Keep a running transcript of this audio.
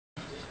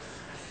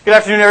Good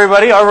afternoon,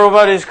 everybody. Our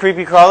robot is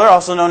Creepy Crawler,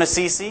 also known as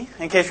Cece.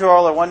 In case you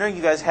all are wondering,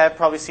 you guys have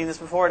probably seen this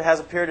before. It has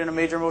appeared in a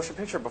major motion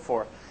picture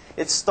before.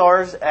 It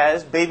stars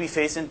as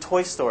Babyface in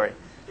Toy Story.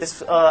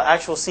 This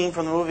actual scene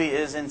from the movie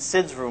is in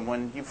Sid's room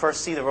when you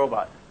first see the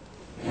robot.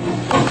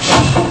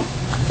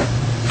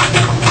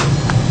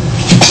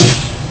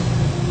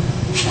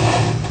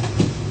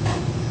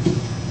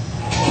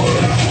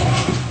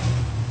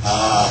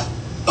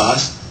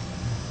 Boss?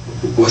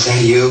 Was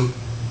that you?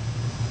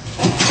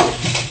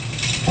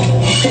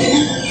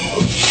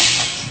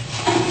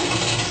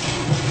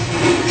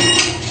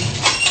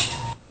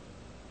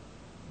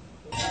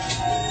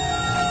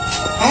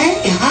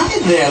 Hey, hi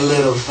there,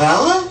 little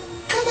fella.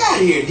 Come out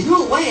here. Do you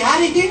want way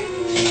out of here?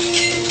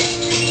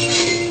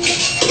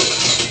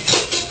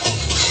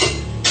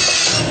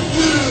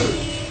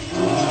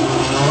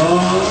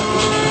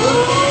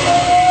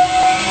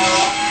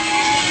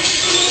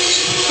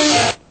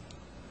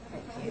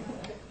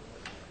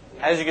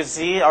 As you can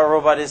see, our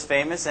robot is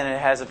famous and it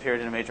has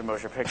appeared in a major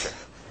motion picture.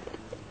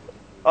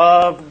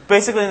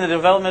 Basically, in the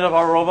development of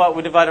our robot,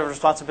 we divided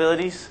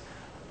responsibilities.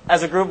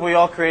 As a group, we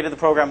all created the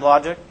program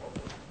logic.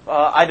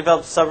 I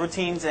developed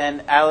subroutines,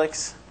 and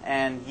Alex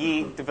and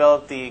Yi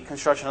developed the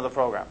construction of the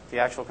program, the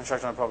actual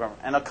construction of the program.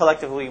 And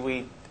collectively,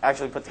 we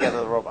actually put together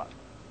the robot.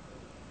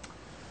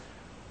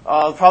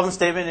 The problem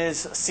statement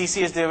is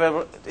CC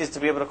is to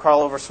be able to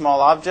crawl over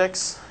small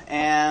objects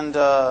and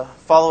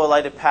follow a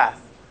lighted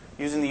path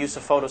using the use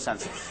of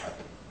photosensors.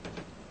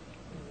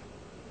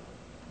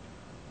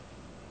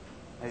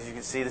 As you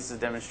can see, this is a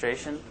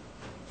demonstration,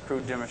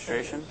 crude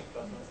demonstration.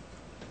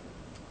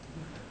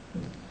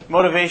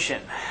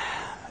 Motivation.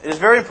 It is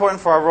very important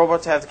for our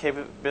robot to have the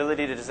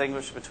capability to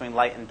distinguish between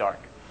light and dark.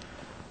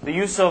 The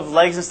use of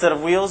legs instead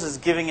of wheels is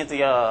giving it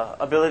the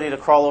ability to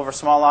crawl over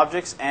small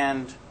objects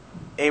and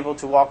able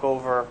to walk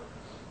over,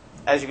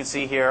 as you can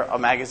see here, a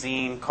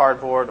magazine,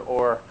 cardboard,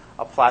 or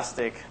a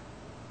plastic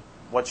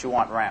what you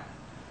want ramp.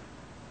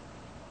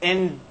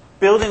 In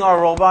building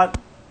our robot,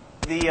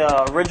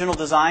 the original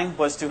design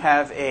was to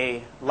have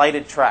a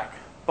lighted track.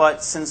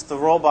 But since the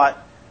robot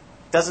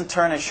doesn't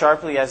turn as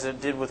sharply as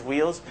it did with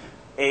wheels,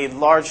 a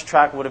large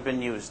track would have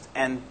been used.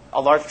 And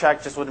a large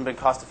track just wouldn't have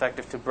been cost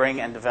effective to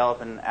bring and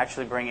develop and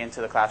actually bring into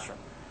the classroom.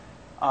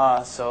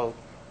 So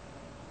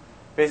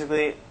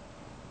basically,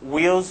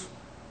 wheels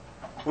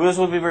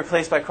would be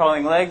replaced by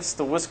crawling legs.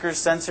 The whiskers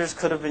sensors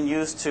could have been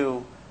used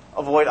to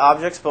avoid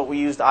objects, but we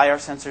used IR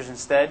sensors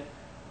instead.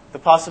 The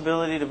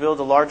possibility to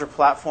build a larger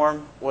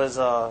platform was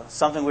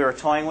something we were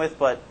toying with,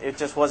 but it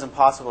just wasn't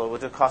possible. It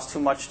would cost too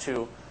much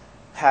to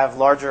have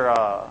larger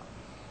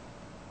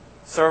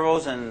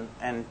servos and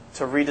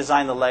to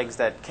redesign the legs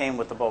that came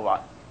with the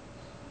robot.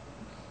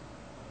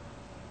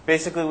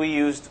 Basically, we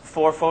used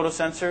 4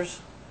 photosensors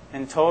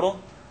in total.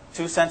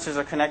 2 sensors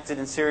are connected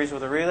in series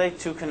with a relay,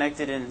 2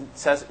 connected in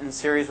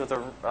series with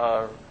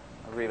a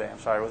relay.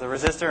 With a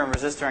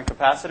resistor and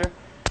capacitor.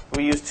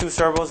 We used 2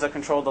 servos that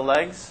controlled the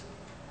legs.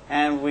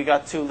 And we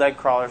got 2 leg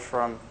crawlers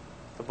from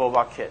the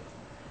Bobot kit.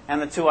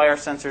 And the 2 IR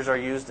sensors are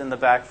used in the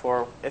back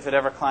for if it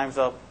ever climbs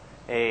up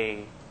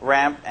a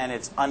ramp and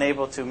it's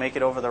unable to make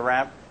it over the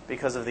ramp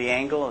because of the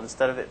angle,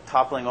 instead of it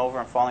toppling over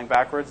and falling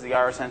backwards, the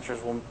IR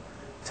sensors will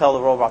tell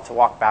the robot to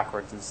walk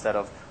backwards instead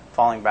of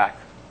falling back.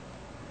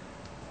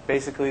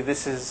 Basically,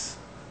 this is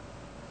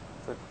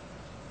the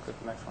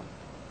next one.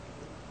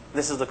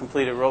 This is the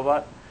completed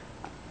robot.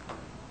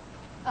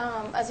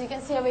 As you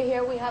can see over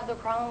here, we have the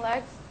crawling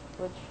legs,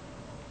 which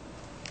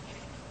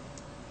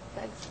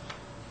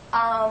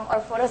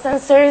our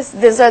photosensors,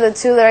 these are the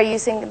 2 that are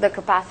using the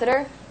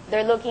capacitor.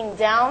 They're looking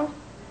down.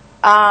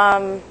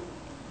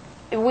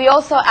 We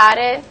also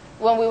added,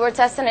 when we were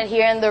testing it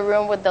here in the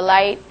room with the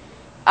light,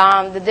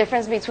 the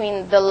difference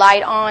between the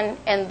light on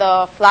and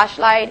the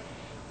flashlight,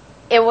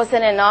 it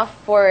wasn't enough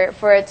for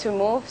it to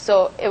move,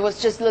 so it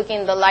was just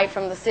looking the light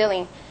from the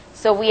ceiling.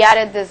 So we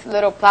added this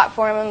little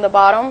platform on the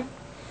bottom,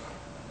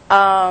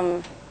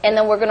 and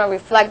then we're going to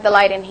reflect the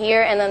light in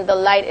here, and then the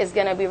light is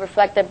going to be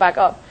reflected back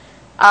up.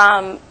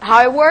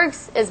 How it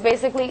works is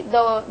basically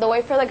the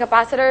way for the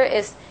capacitor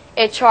is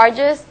it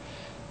charges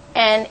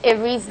and it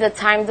reads the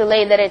time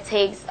delay that it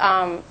takes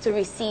to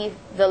receive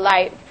the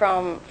light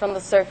from the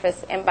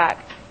surface and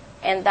back,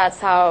 and that's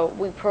how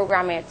we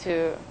program it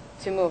to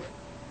move.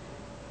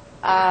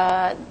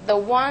 The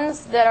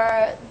ones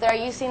that are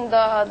using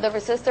the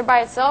resistor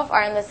by itself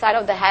are on the side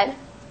of the head.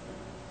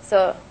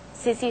 So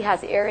Cece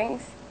has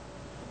earrings.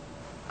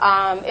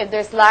 If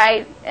there's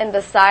light in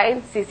the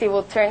side, CC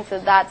will turn to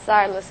that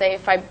side. Let's say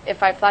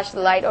if I flash the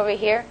light over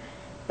here,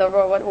 the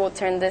robot will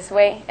turn this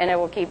way, and it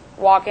will keep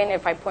walking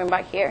if I point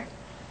back here.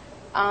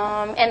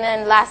 And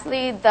then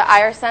lastly, the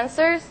IR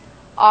sensors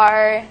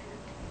are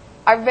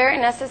very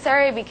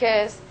necessary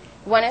because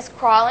when it's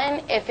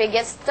crawling, if it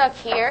gets stuck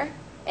here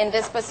in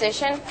this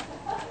position,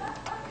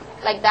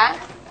 like that,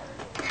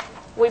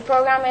 we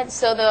program it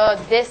so the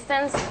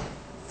distance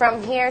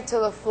from here to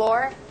the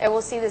floor, it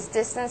will see this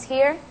distance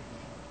here,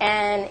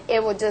 and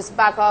it will just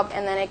back up,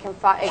 and then it can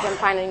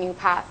find a new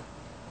path.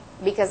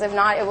 Because if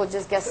not, it will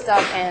just get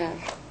stuck and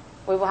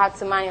we will have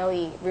to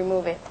manually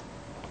remove it.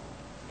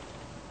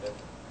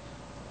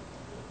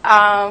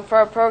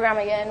 For a program,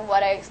 again,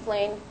 what I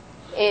explained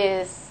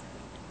is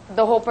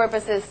the whole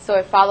purpose is so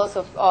it follows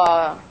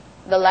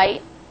the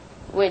light,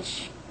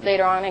 which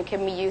later on it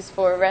can be used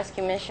for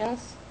rescue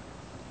missions.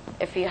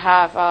 If you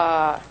have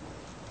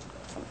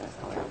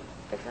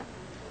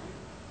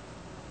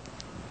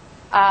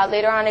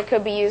later on, it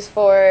could be used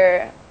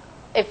for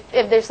if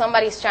there's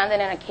somebody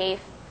stranded in a cave.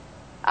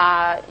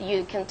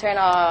 You can turn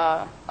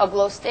a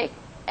glow stick,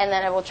 and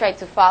then it will try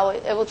to follow.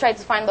 It will try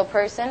to find the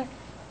person,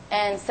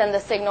 and send the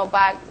signal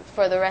back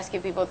for the rescue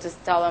people to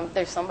tell them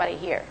there's somebody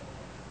here.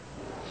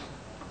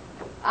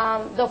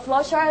 The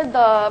flowchart,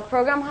 the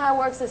program how it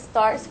works, it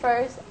starts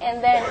first,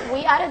 and then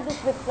we added this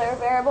declare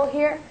variable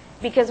here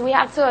because we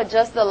have to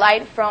adjust the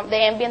light from the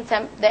ambient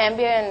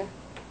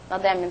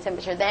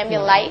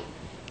light,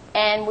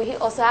 and we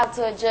also have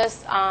to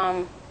adjust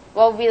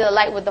what will be the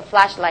light with the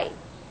flashlight.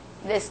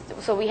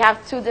 So we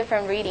have two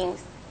different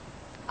readings.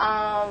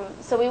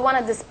 So we want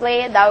to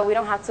display it that way we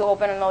don't have to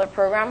open another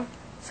program.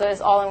 So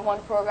it's all in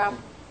one program.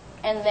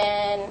 And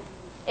then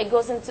it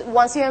goes into,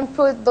 once you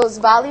input those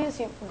values,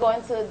 you go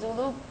into the do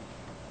loop,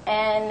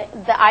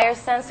 and the IR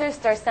sensor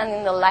starts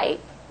sending the light.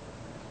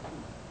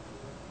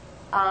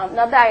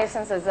 Not the IR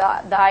sensors,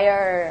 the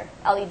IR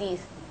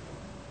LEDs.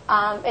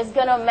 It's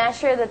going to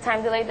measure the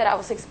time delay that I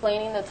was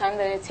explaining, the time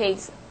that it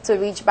takes to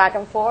reach back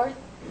and forth.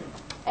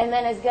 And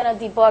then it's going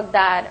to debug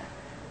that,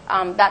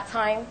 that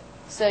time,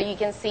 so you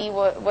can see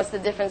what's the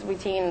difference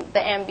between the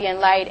ambient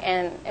light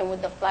and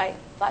with the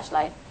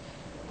flashlight.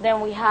 Then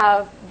we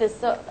have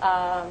this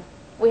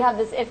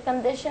if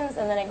conditions,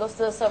 and then it goes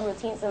to the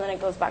subroutines, and then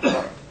it goes back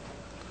forward.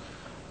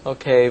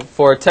 Okay,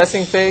 for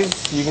testing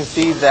phase, you can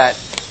see that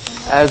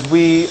as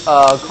we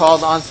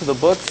crawled onto the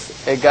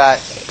books, it got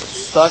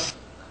stuck,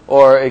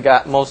 or it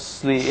got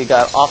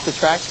off the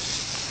track.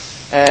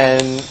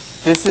 And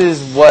this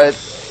is what,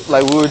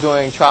 like, we were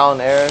doing trial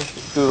and error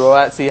through the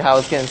robot, see how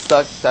it's getting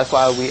stuck. That's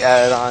why we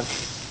added on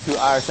 2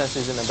 IR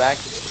sensors in the back.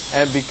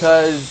 And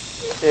because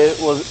it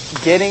was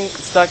getting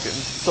stuck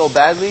so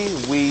badly,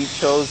 we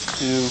chose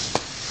to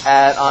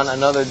add on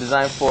another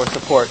design for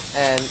support.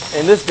 And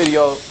in this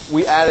video,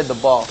 we added the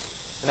ball.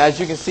 And as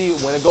you can see,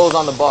 when it goes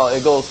on the ball,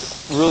 it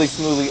goes really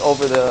smoothly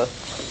over the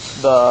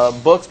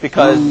books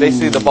because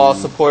basically the ball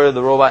supported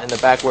the robot in the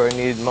back where it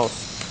needed most.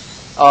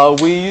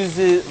 We use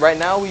it, right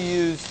now we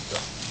use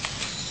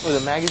for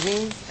the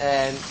magazines,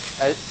 and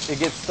it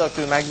gets stuck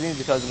to the magazines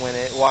because when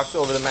it walks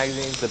over the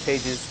magazines, the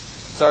pages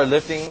started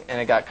lifting and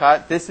it got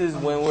caught. This is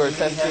when we're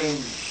testing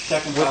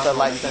with the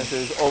light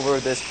sensors over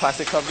this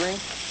plastic covering.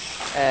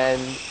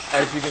 And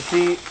as you can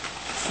see,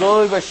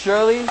 slowly but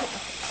surely,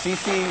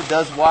 Cece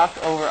does walk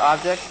over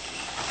objects.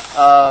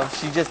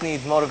 She just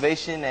needs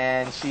motivation,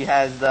 and she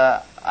has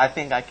the I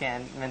think I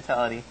can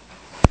mentality.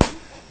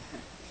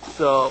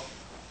 So,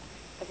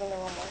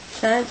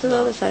 Shine it to the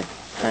other side.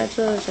 Shine it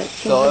to the other side.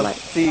 So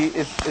see,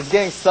 it's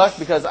getting stuck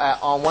because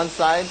on one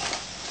side,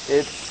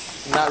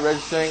 it's not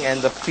registering,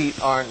 and the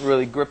feet aren't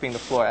really gripping the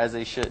floor as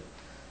they should.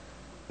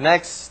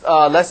 Next,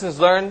 lessons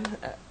learned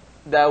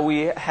that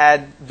we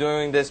had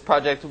during this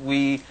project.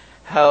 What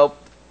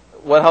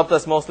helped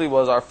us mostly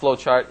was our flow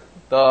chart.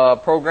 The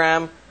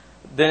program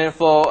didn't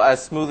flow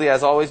as smoothly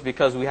as always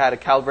because we had to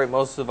calibrate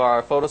most of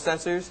our photo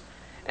sensors,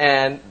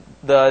 and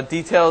the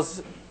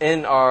details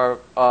in our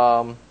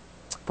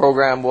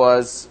program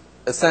was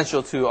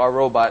essential to our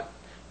robot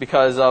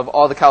because of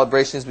all the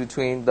calibrations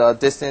between the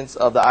distance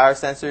of the IR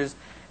sensors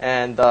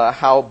and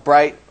how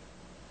bright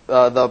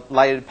the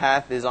lighted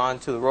path is on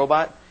to the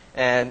robot.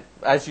 And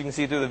as you can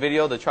see through the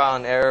video, the trial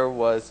and error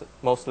was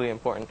mostly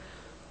important.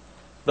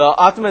 The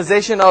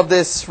optimization of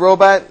this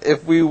robot,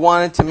 if we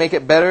wanted to make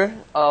it better,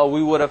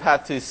 we would have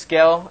had to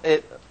scale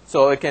it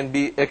so it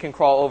can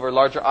crawl over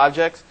larger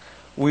objects.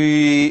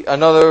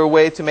 Another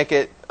way to make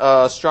it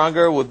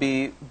stronger would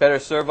be better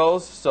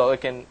servos, so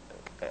it can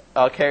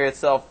carry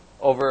itself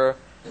over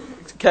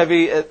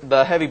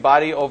the heavy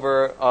body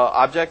over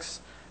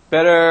objects.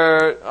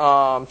 Better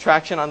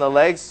traction on the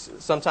legs.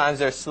 Sometimes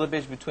there's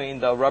slippage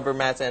between the rubber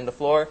mats and the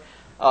floor.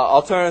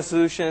 Alternative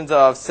solutions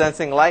of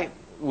sensing light.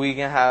 We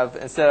can have,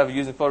 instead of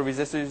using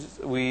photosensors,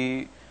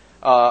 we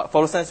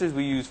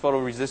use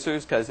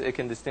photoresistors because it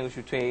can distinguish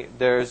between,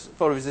 there's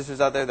photoresistors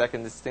out there that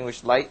can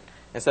distinguish light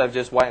instead of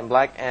just white and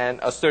black, and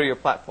a sturdier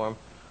platform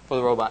for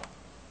the robot.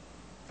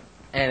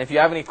 And if you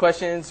have any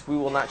questions, we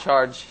will not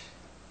charge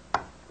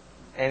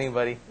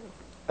anybody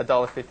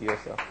 $1.50 or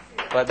so.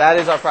 But that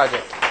is our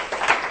project.